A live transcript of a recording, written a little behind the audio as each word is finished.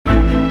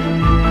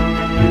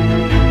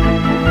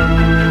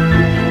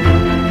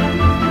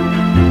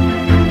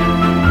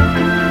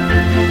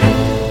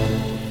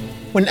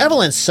When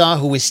Evelyn saw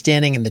who was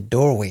standing in the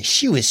doorway,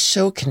 she was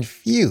so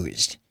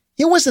confused.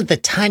 It wasn't the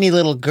tiny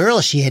little girl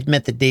she had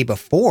met the day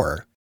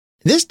before.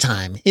 This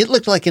time, it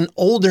looked like an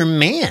older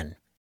man.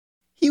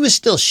 He was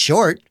still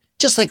short,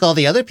 just like all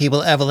the other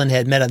people Evelyn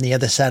had met on the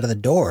other side of the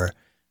door,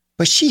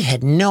 but she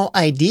had no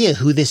idea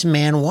who this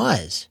man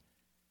was.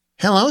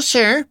 "Hello,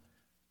 sir.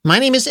 My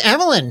name is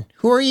Evelyn.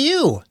 Who are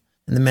you?"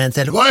 And the man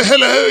said, "Why,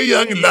 hello,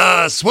 young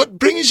lass. What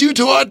brings you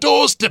to our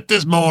doorstep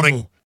this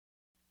morning?"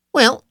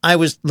 "Well, I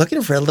was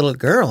looking for a little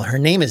girl. Her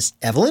name is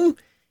Evelyn,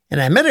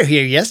 and I met her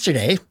here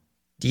yesterday.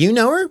 Do you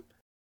know her?"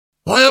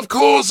 "Why, of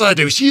course I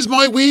do. She's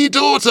my wee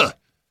daughter.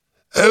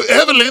 Oh,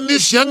 Evelyn,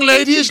 this young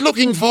lady is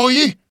looking for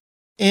you."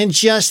 And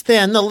just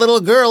then, the little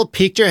girl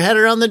peeked her head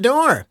around the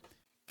door.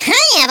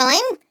 "Hi,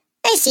 Evelyn.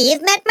 I see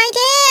you've met my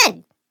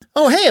dad."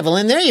 "Oh, hey,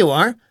 Evelyn, there you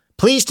are.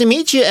 Pleased to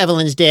meet you,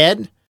 Evelyn's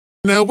dad."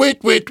 Now,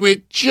 wait,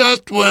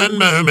 just one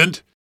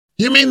moment.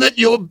 You mean that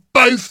you're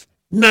both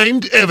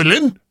named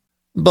Evelyn?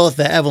 Both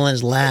the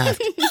Evelyns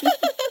laughed.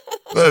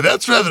 Well,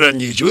 that's rather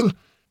unusual.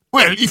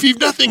 Well, if you've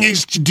nothing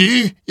else to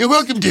do, you're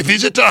welcome to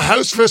visit our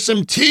house for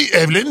some tea,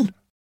 Evelyn.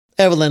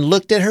 Evelyn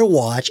looked at her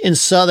watch and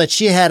saw that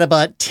she had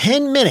about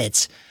 10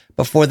 minutes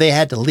before they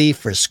had to leave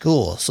for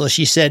school. So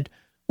she said,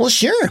 "Well,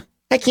 sure,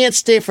 I can't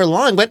stay for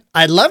long, but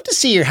I'd love to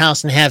see your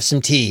house and have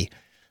some tea."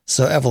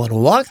 So Evelyn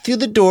walked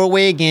through the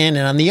doorway again,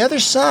 and on the other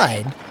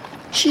side,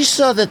 she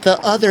saw that the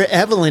other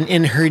Evelyn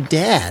and her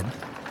dad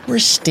were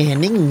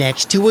standing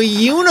next to a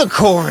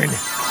unicorn.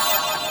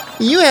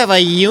 "You have a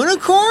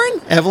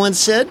unicorn?" Evelyn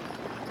said.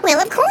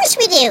 "Well, of course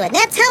we do, and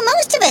that's how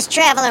most of us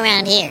travel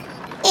around here.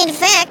 In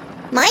fact,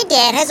 my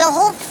dad has a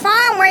whole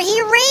farm where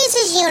he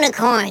raises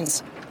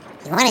unicorns.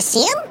 You want to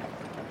see him?"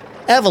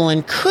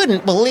 Evelyn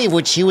couldn't believe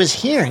what she was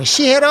hearing.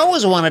 She had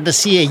always wanted to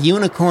see a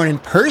unicorn in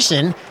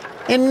person,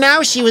 and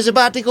now she was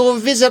about to go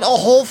visit a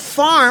whole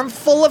farm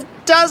full of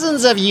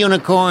dozens of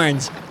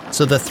unicorns.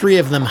 So the three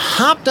of them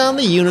hopped on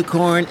the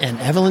unicorn, and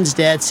Evelyn's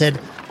dad said,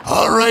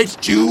 "All right,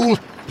 Jewel,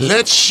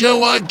 let's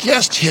show our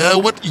guest here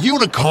what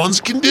unicorns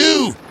can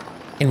do."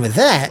 And with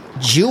that,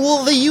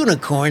 Jewel the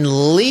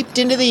unicorn leaped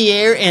into the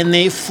air, and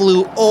they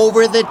flew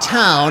over the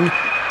town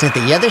to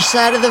the other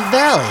side of the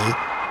valley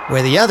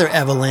where the other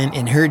Evelyn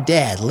and her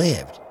dad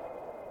lived.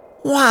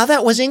 "Wow,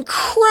 that was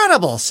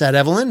incredible," said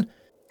Evelyn.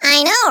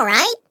 "I know,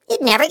 right?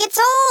 It never gets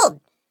old."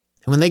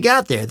 And when they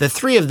got there, the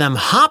three of them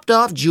hopped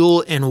off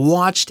Jewel and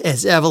watched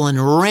as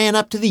Evelyn ran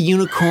up to the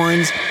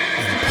unicorns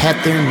and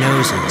pet their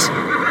noses.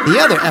 The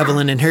other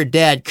Evelyn and her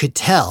dad could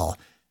tell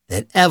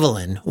that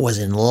Evelyn was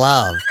in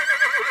love.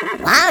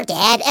 "Wow,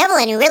 Dad,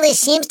 Evelyn really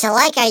seems to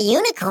like our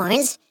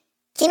unicorns.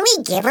 Can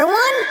we give her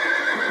one?"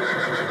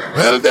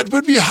 Well, that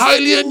would be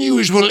highly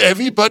unusual,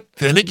 Evie, but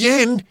then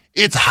again,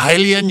 it's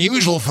highly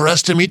unusual for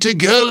us to meet a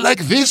girl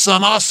like this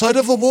on our side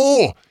of the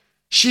wall.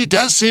 She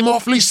does seem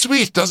awfully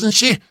sweet, doesn't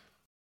she?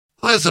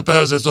 I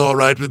suppose it's all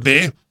right with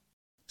me.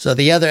 So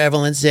the other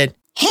Evelyn said,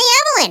 "Hey,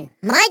 Evelyn,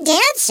 my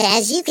dad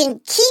says you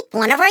can keep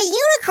one of our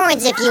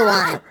unicorns if you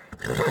want."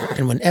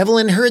 And when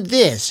Evelyn heard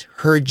this,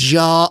 her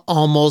jaw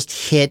almost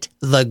hit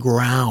the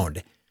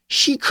ground.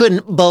 She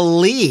couldn't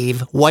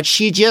believe what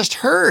she just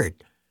heard.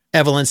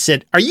 Evelyn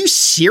said, "Are you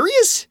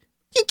serious?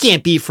 You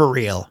can't be for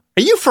real.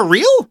 Are you for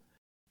real?"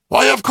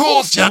 Why, of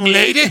course, young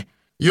lady.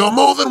 You're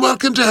more than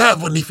welcome to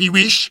have one if you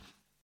wish.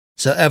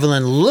 So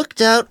Evelyn looked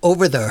out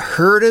over the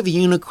herd of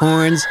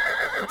unicorns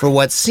for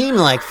what seemed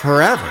like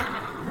forever.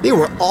 They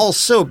were all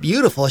so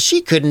beautiful,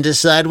 she couldn't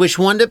decide which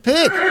one to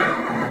pick.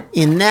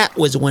 And that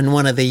was when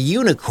one of the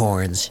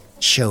unicorns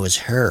chose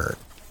her.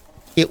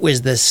 It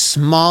was the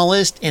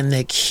smallest and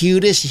the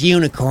cutest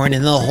unicorn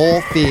in the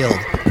whole field.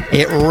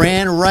 It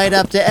ran right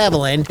up to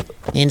Evelyn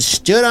and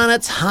stood on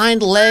its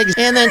hind legs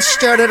and then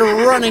started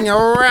running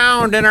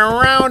around and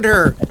around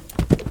her.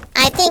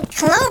 "I think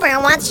Clover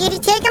wants you to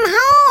take him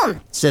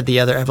home," said the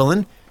other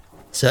Evelyn.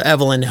 So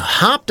Evelyn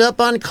hopped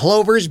up on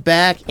Clover's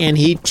back, and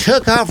he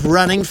took off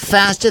running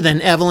faster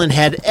than Evelyn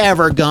had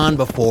ever gone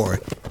before.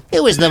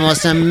 It was the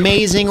most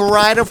amazing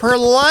ride of her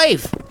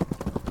life.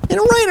 And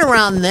right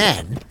around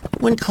then,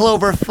 when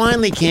Clover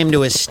finally came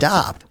to a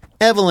stop,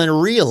 Evelyn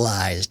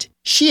realized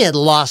she had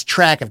lost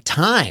track of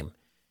time.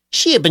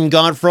 She had been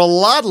gone for a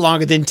lot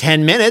longer than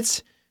 10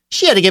 minutes.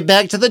 She had to get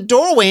back to the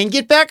doorway and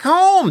get back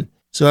home.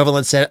 So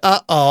Evelyn said,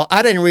 "Uh-oh,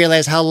 I didn't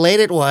realize how late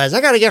it was. I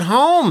gotta get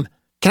home.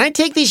 Can I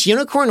take this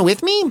unicorn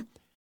with me?"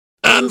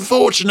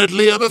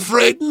 Unfortunately, I'm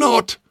afraid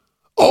not.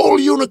 All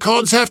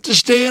unicorns have to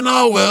stay in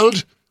our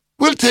world.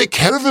 We'll take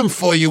care of him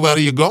for you while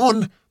you're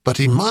gone, but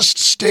he must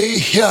stay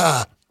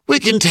here. We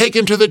can take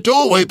him to the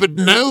doorway, but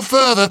no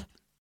further.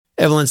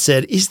 Evelyn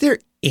said, "Is there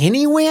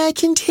any way I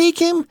can take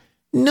him?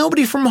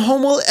 Nobody from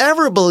home will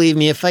ever believe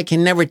me if I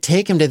can never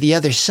take him to the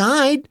other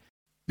side."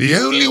 The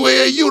only way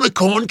a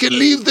unicorn can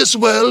leave this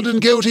world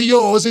and go to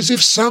yours is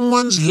if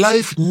someone's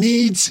life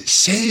needs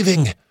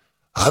saving.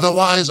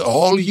 Otherwise,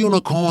 all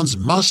unicorns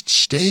must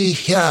stay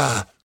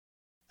here.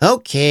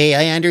 "Okay,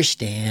 I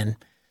understand."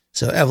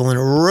 So Evelyn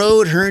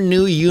rode her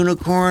new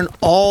unicorn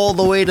all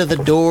the way to the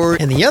door,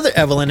 and the other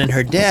Evelyn and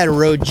her dad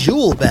rode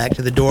Jewel back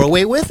to the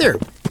doorway with her.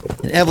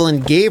 And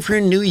Evelyn gave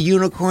her new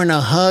unicorn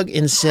a hug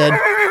and said,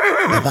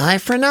 "Bye-bye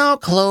for now,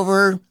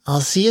 Clover.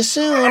 I'll see you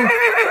soon."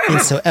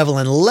 And so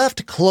Evelyn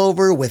left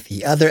Clover with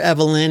the other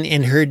Evelyn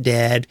and her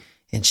dad,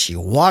 and she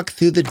walked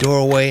through the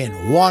doorway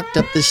and walked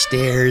up the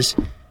stairs.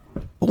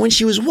 But when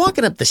she was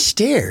walking up the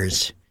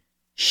stairs,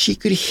 she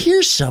could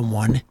hear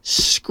someone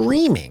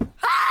screaming.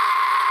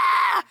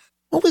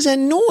 What was that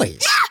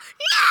noise?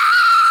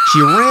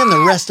 She ran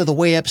the rest of the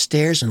way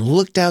upstairs and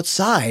looked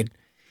outside,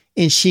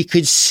 and she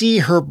could see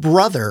her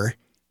brother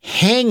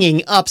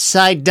hanging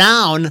upside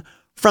down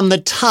from the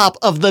top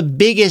of the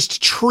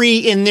biggest tree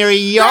in their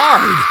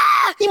yard.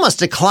 He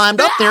must have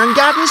climbed up there and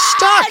gotten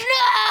stuck.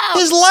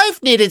 His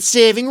life needed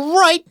saving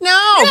right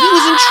now. He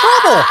was in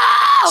trouble.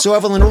 So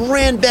Evelyn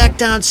ran back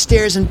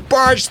downstairs and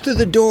barged through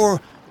the door,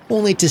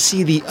 only to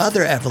see the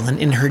other Evelyn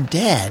and her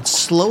dad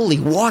slowly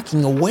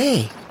walking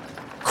away.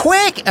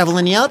 "Quick,"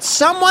 Evelyn yelled,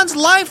 "someone's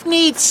life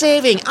needs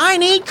saving. I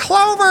need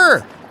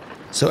Clover."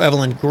 So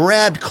Evelyn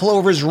grabbed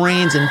Clover's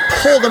reins and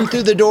pulled him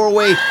through the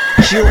doorway.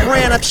 She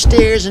ran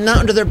upstairs and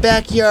out into their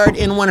backyard,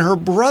 and when her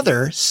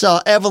brother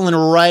saw Evelyn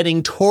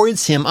riding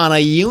towards him on a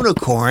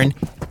unicorn,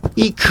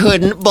 he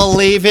couldn't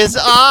believe his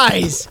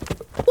eyes.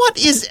 What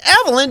is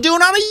Evelyn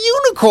doing on a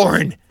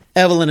unicorn?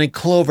 Evelyn and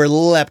Clover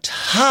leapt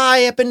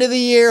high up into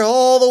the air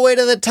all the way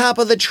to the top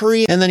of the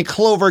tree, and then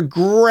Clover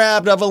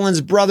grabbed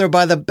Evelyn's brother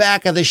by the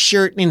back of the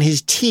shirt in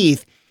his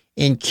teeth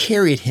and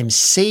carried him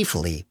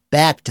safely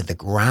back to the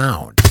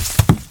ground.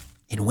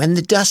 And when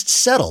the dust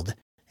settled,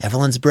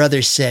 Evelyn's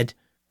brother said,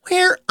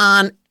 "Where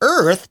on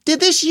earth did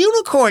this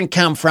unicorn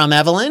come from,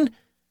 Evelyn?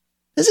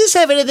 Does this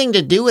have anything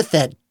to do with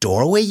that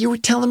doorway you were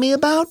telling me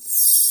about?"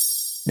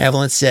 And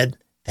Evelyn said,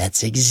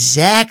 "That's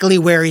exactly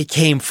where he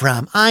came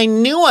from. I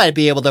knew I'd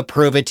be able to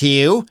prove it to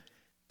you."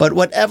 But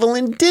what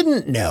Evelyn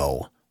didn't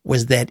know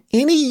was that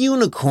any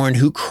unicorn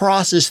who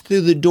crosses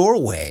through the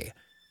doorway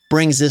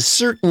brings a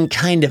certain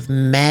kind of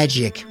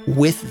magic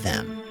with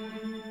them.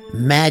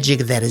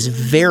 Magic that is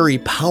very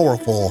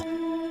powerful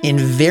and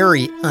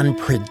very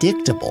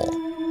unpredictable.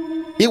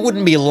 It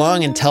wouldn't be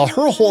long until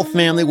her whole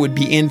family would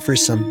be in for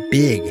some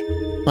big,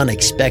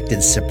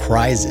 unexpected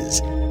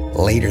surprises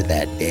later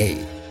that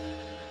day.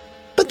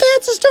 But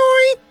that's a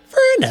story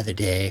for another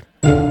day.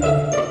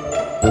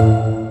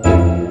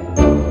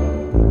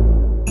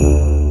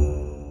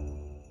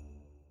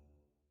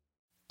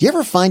 Do you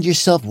ever find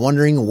yourself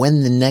wondering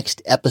when the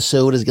next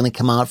episode is going to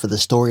come out for the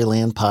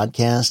Storyland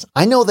podcast?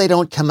 I know they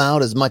don't come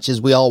out as much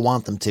as we all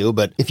want them to,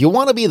 but if you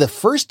want to be the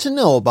first to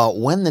know about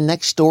when the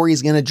next story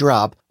is going to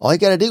drop, all you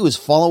got to do is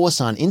follow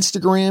us on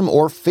Instagram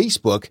or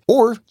Facebook,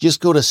 or just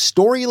go to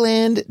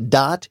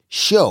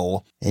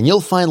storyland.show, and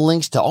you'll find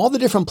links to all the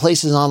different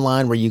places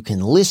online where you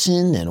can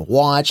listen and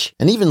watch,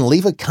 and even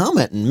leave a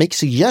comment and make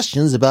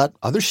suggestions about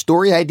other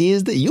story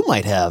ideas that you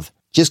might have.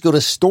 Just go to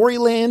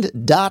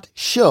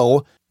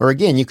storyland.show, or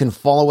again, you can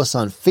follow us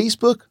on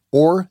Facebook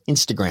or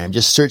Instagram.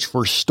 Just search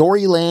for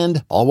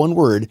Storyland, all one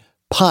word,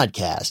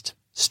 podcast.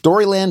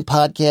 Storyland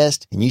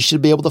Podcast, and you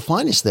should be able to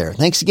find us there.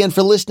 Thanks again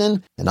for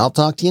listening, and I'll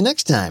talk to you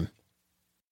next time.